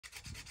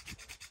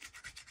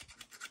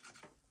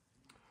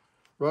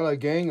Righto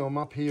gang, I'm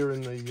up here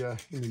in the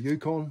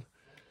Yukon,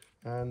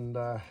 and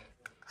I've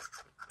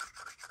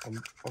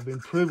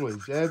been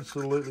privileged,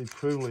 absolutely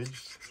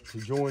privileged, to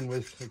join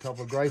with a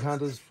couple of great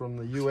hunters from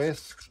the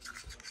US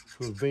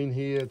who have been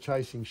here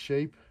chasing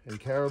sheep and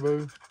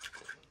caribou,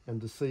 and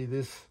to see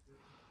this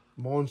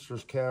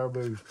monstrous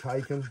caribou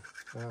taken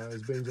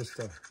has been just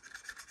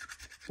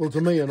well, to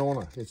me, an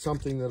honour. It's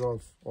something that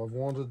I've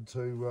wanted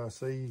to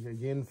see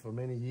again for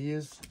many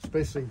years,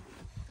 especially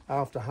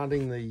after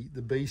hunting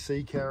the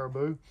BC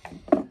caribou,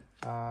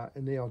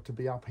 and now to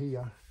be up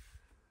here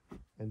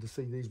and to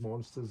see these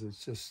monsters,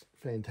 it's just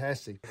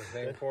fantastic.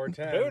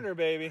 Booner,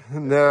 baby.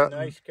 No.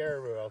 Nice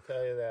caribou, I'll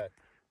tell you that.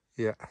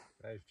 Yeah.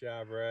 Nice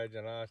job, Reg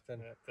and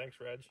Austin. Yeah, thanks,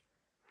 Reg.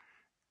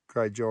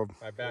 Great job.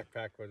 My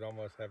backpack was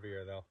almost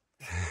heavier, though.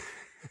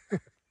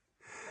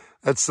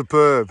 That's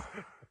superb.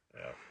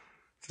 Yeah.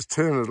 Just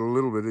turn it a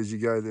little bit as you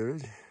go there,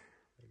 Reg.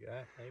 Like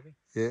that, maybe?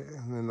 Yeah,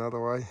 and then another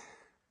way.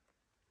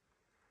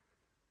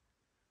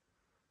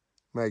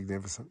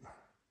 Magnificent.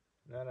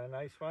 Not a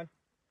nice one?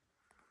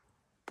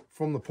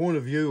 From the point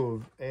of view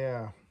of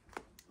our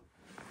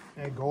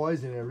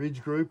guys in our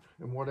ridge group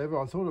and whatever,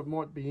 I thought it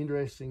might be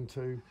interesting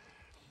to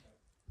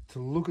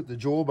look at the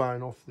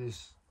jawbone off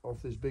this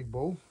big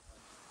bull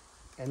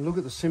and look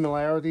at the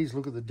similarities,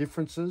 look at the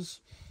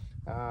differences.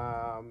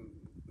 From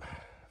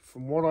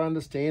what I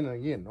understand, and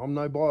again, I'm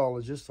no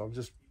biologist, I've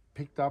just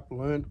picked up,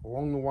 learnt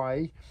along the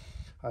way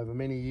over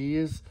many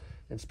years,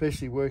 and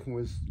especially working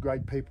with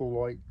great people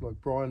like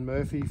Brian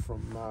Murphy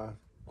from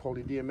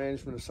Quality Deer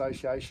Management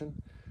Association,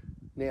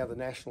 now the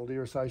National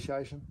Deer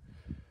Association.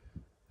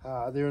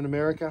 There in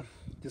America,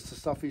 just the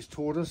stuff he's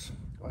taught us,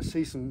 I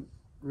see some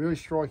really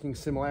striking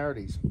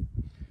similarities.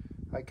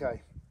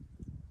 Okay,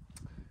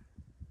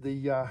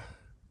 the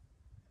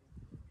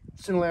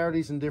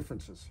similarities and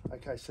differences.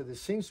 Okay, so there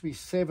seems to be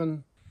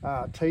 7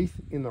 teeth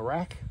in the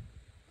rack,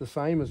 the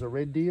same as a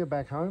red deer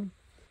back home.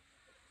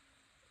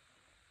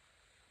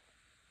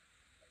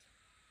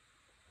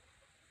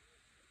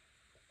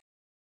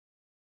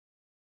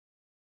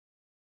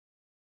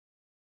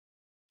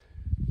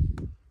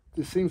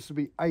 There seems to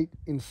be 8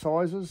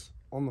 incisors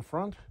on the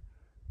front,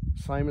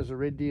 same as a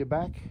red deer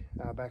back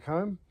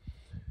home.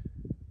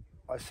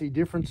 I see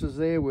differences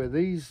there where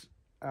these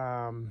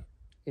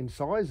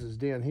incisors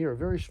down here are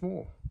very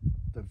small.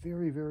 They're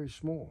very, very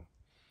small.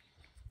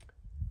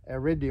 Our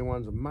red deer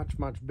ones are much,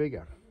 much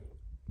bigger.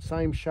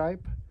 Same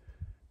shape,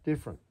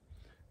 different.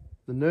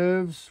 The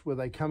nerves where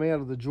they come out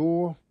of the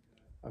jaw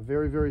are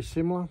very, very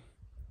similar.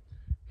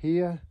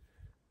 Here,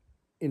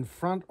 in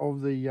front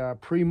of the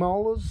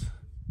premolars,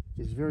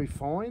 is very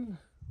fine,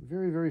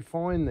 very, very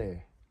fine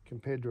there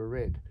compared to a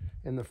red.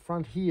 And the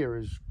front here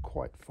is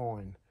quite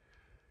fine.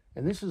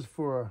 And this is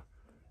for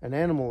an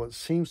animal that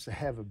seems to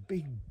have a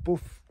big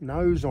buff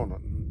nose on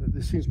it.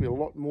 There seems to be a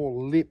lot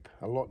more lip,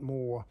 a lot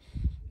more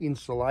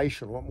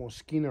insulation, a lot more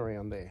skin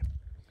around there.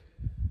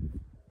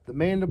 The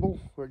mandible,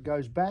 where it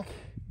goes back,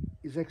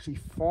 is actually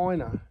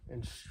finer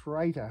and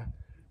straighter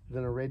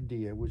than a red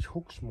deer, which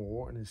hooks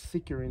more and is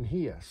thicker in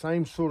here.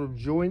 Same sort of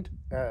joint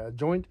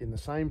in the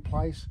same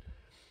place,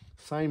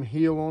 same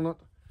heel on it,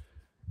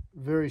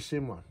 very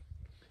similar.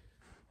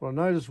 What I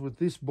noticed with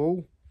this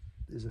bull,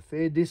 there's a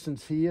fair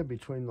distance here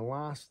between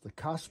the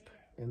cusp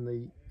and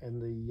the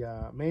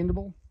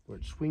mandible, where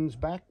it swings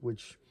back,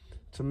 which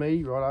to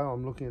me, righto,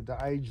 I'm looking at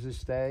the age of this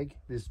stag,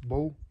 this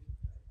bull,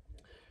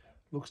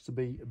 looks to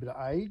be a bit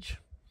of age.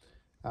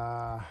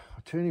 I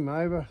turn him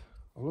over,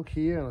 I look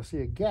here and I see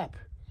a gap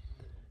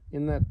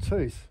in that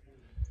tooth.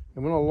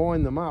 And when I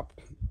line them up,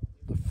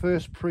 the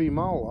first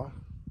premolar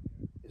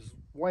is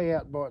way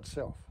out by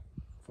itself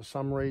for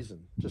some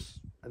reason, just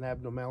an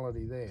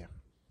abnormality there.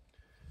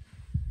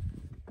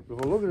 If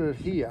I look at it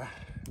here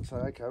and say,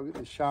 okay, I'll get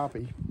this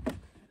Sharpie.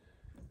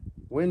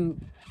 When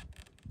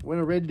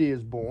a red deer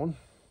is born,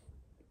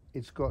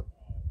 it's got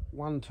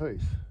one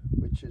tooth,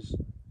 which is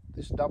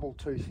this double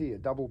tooth here,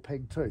 double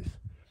peg tooth,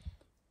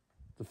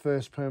 the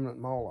first permanent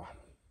molar.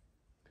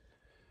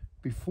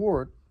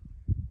 Before it,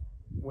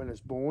 when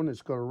it's born,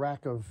 it's got a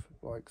rack of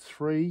like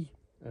 3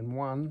 and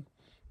 1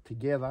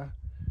 together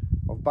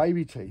of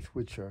baby teeth,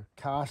 which are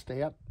cast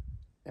out,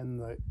 and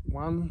the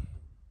 1,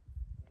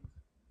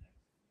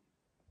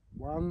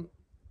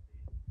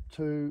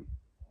 2,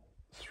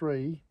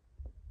 3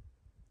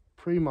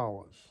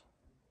 premolars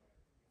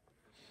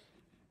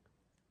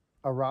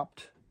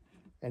erupt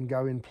and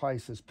go in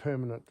place as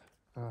permanent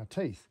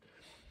teeth.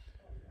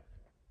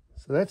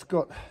 So that's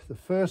got the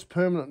first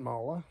permanent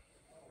molar,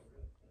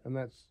 and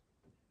that's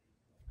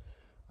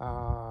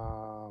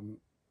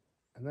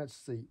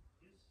the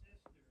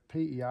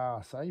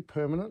PER, say,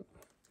 permanent,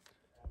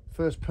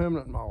 first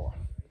permanent molar.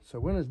 So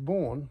when it's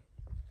born,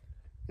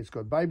 it's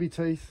got baby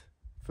teeth,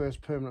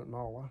 first permanent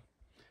molar,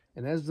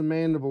 and as the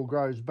mandible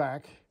grows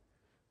back,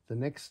 the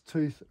next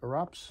tooth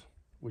erupts,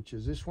 which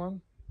is this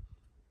one,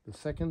 the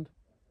second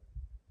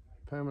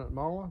permanent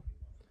molar.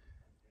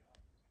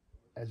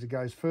 As it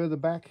goes further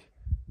back,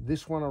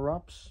 this one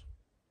erupts,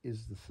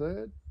 is the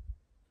third.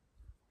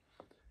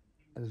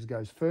 As it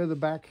goes further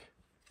back,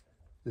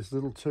 this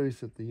little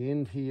tooth at the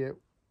end here,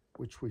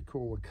 which we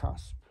call the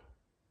cusp,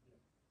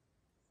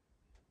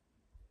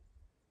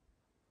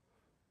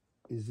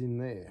 is in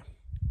there,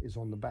 is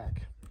on the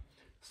back.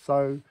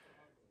 So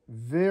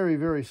very,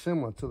 very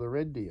similar to the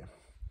red deer.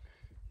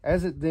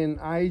 As it then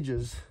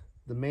ages,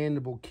 the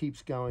mandible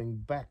keeps going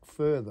back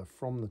further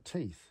from the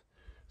teeth.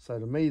 So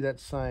to me,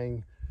 that's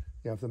saying,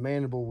 you know, if the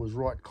mandible was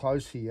right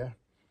close here,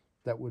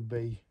 that would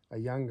be a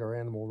younger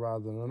animal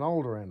rather than an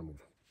older animal.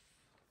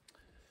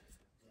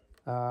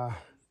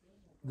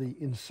 The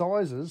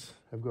incisors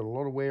have got a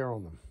lot of wear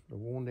on them. They're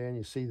worn down.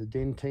 You see the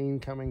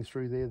dentine coming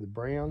through there, the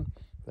brown,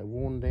 they're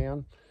worn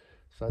down.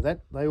 So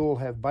that they all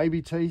have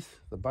baby teeth.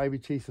 The baby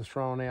teeth are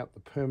thrown out, the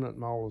permanent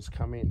molars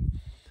come in.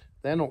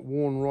 They're not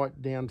worn right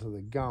down to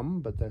the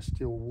gum, but they're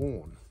still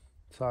worn.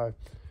 So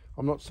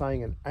I'm not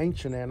saying an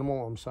ancient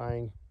animal, I'm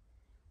saying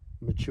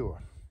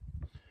mature.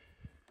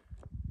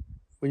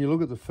 When you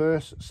look at the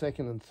first,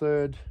 second and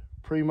third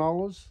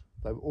premolars,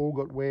 they've all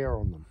got wear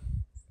on them,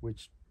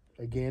 which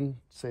again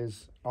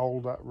says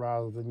older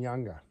rather than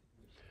younger.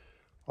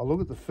 I'll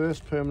look at the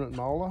first permanent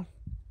molar,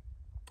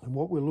 and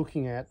what we're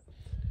looking at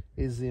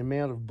is the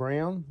amount of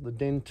brown, the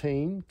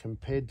dentine,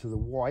 compared to the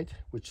white,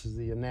 which is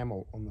the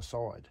enamel on the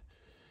side.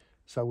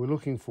 So we're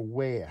looking for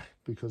wear,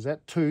 because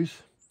that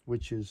tooth,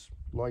 which is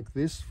like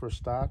this for a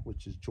start,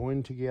 which is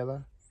joined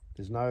together,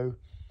 there's no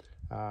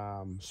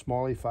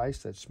smiley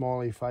face. That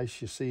smiley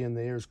face you see in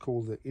there is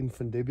called the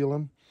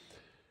infundibulum.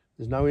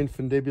 There's no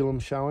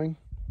infundibulum showing.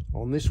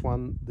 On this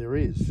one, there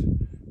is.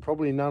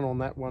 Probably none on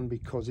that one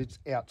because it's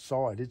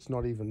outside. It's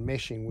not even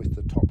meshing with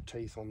the top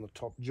teeth on the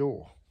top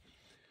jaw.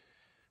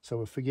 So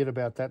we'll forget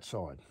about that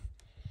side.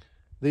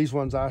 These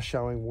ones are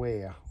showing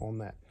wear on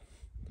that.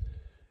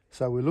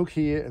 So we look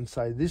here and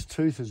say this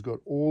tooth has got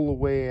all the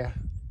wear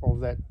of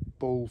that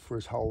bull for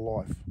his whole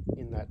life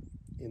in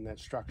that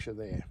structure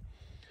there.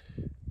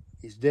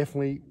 He's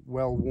definitely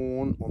well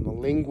worn on the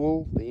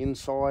lingual, the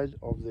inside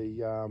of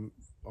the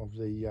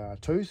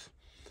tooth.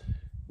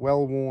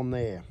 Well worn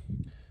there.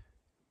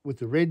 With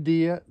the red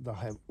deer, they'll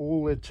have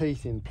all their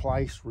teeth in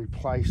place,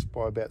 replaced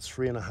by about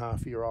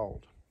 3.5 year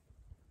old.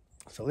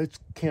 So let's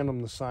count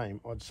them the same.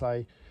 I'd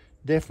say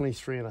definitely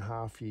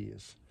 3.5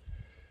 years.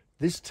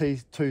 This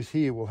tooth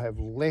here will have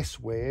less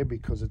wear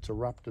because it's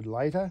erupted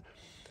later.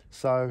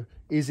 So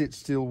is it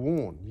still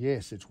worn?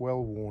 Yes, it's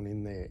well worn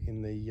in there,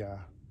 in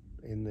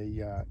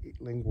the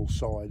lingual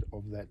side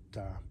of that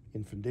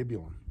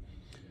infundibulum.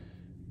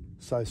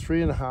 So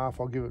 3.5,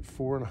 I'll give it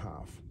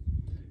 4.5.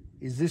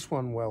 Is this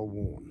one well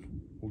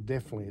worn? Well,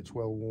 definitely it's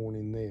well worn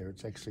in there.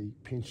 It's actually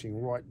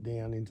pinching right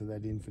down into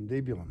that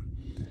infundibulum.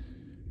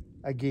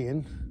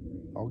 Again,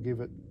 I'll give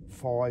it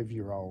 5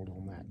 year old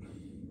on that.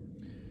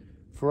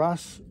 For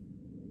us,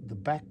 the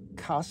back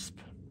cusp,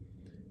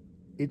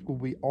 it will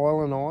be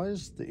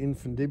islandized. The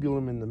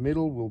infundibulum in the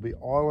middle will be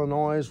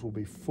islandized, will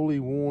be fully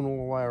worn all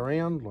the way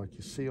around, like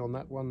you see on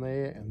that one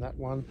there and that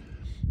one,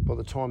 by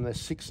the time they're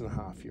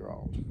 6.5 year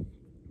old.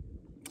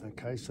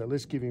 Okay, so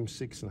let's give him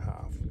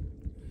 6.5.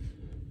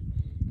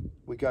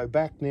 We go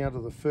back now to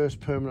the first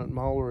permanent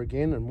molar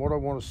again, and what I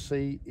want to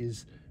see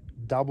is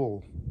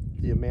double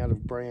the amount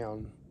of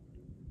brown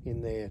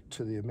in there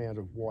to the amount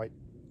of white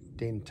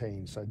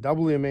dentine. So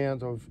double the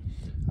amount of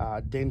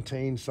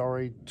dentine,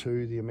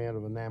 to the amount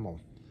of enamel.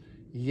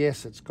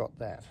 Yes, it's got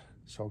that.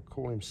 So I'll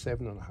call him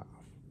 7.5.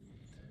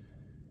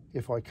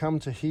 If I come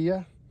to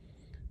here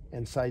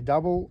and say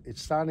double,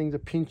 it's starting to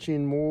pinch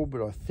in more,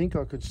 but I think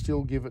I could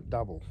still give it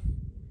double.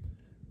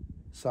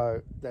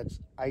 So that's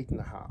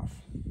 8.5.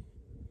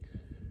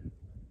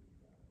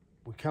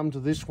 We come to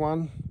this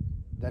one,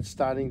 that's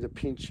starting to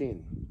pinch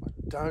in. I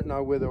don't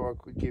know whether I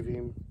could give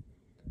him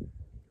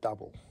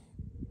double.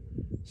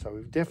 So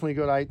we've definitely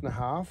got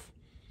 8.5.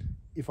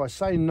 If I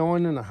say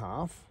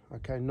 9.5,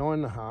 okay,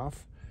 9.5,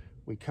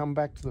 we come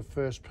back to the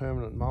first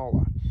permanent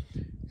molar.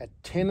 At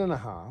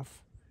 10.5,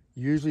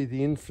 usually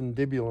the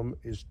infundibulum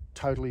is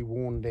totally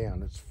worn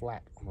down. It's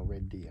flat on a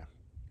red deer.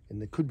 And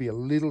there could be a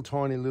little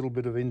tiny little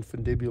bit of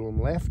infundibulum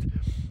left,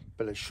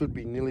 but it should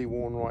be nearly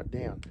worn right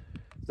down.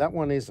 That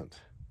one isn't.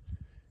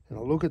 And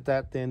I'll look at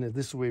that then,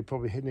 this is where you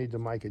probably need to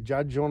make a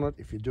judge on it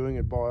if you're doing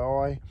it by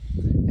eye,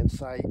 and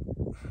say,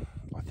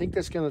 I think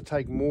that's going to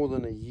take more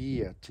than a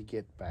year to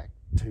get back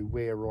to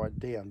wear right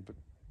down, but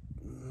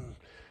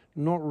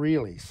not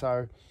really.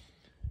 So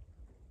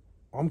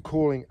I'm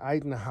calling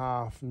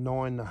 8.5,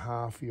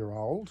 9.5 year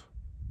old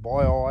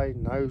by eye,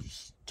 no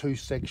tooth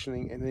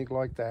sectioning, anything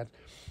like that.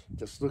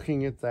 Just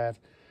looking at that,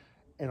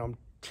 and I'm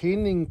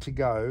tending to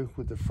go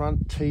with the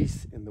front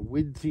teeth and the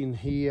width in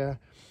here,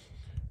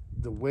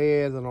 the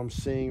wear that I'm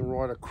seeing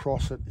right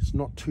across it. It's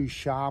not too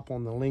sharp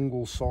on the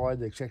lingual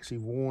side. It's actually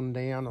worn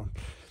down.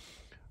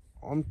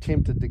 I'm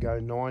tempted to go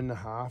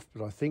 9.5,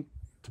 but I think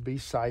to be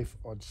safe,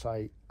 I'd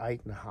say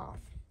 8.5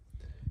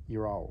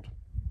 year old.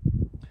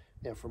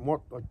 Now, from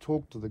what I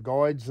talked to the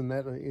guides and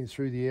that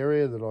through the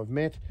area that I've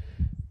met,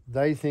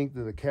 they think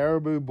that a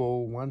caribou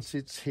bull, once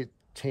it's hit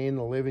 10,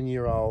 11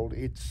 year old,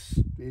 it's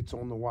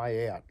on the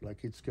way out.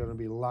 Like, it's going to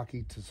be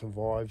lucky to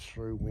survive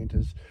through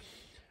winters.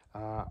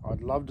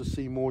 I'd love to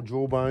see more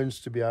jawbones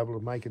to be able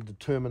to make a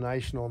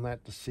determination on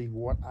that to see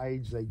what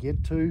age they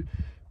get to.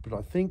 But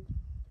I think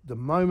the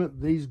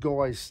moment these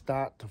guys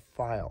start to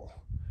fail,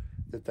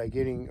 that they're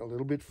getting a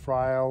little bit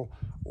frail,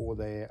 or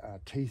their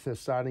teeth are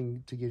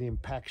starting to get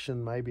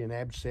impaction, maybe an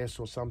abscess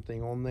or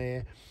something on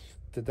there,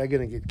 that they're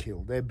going to get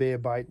killed. They're bear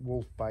bait,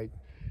 wolf bait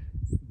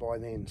by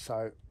then.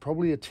 So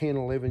probably a 10,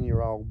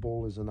 11-year-old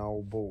bull is an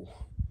old bull.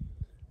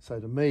 So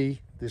to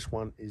me, this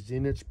one is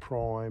in its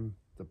prime,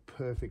 the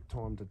perfect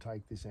time to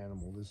take this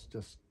animal. It's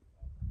just,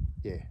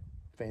 yeah,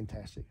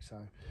 fantastic. So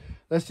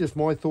that's just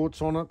my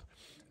thoughts on it.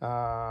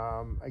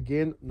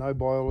 Again, no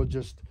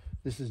biologist.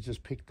 This is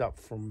just picked up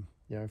from,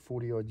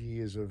 40 odd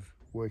years of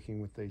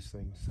working with these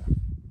things. So,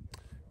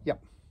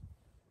 yep,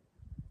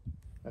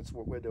 that's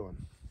what we're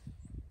doing.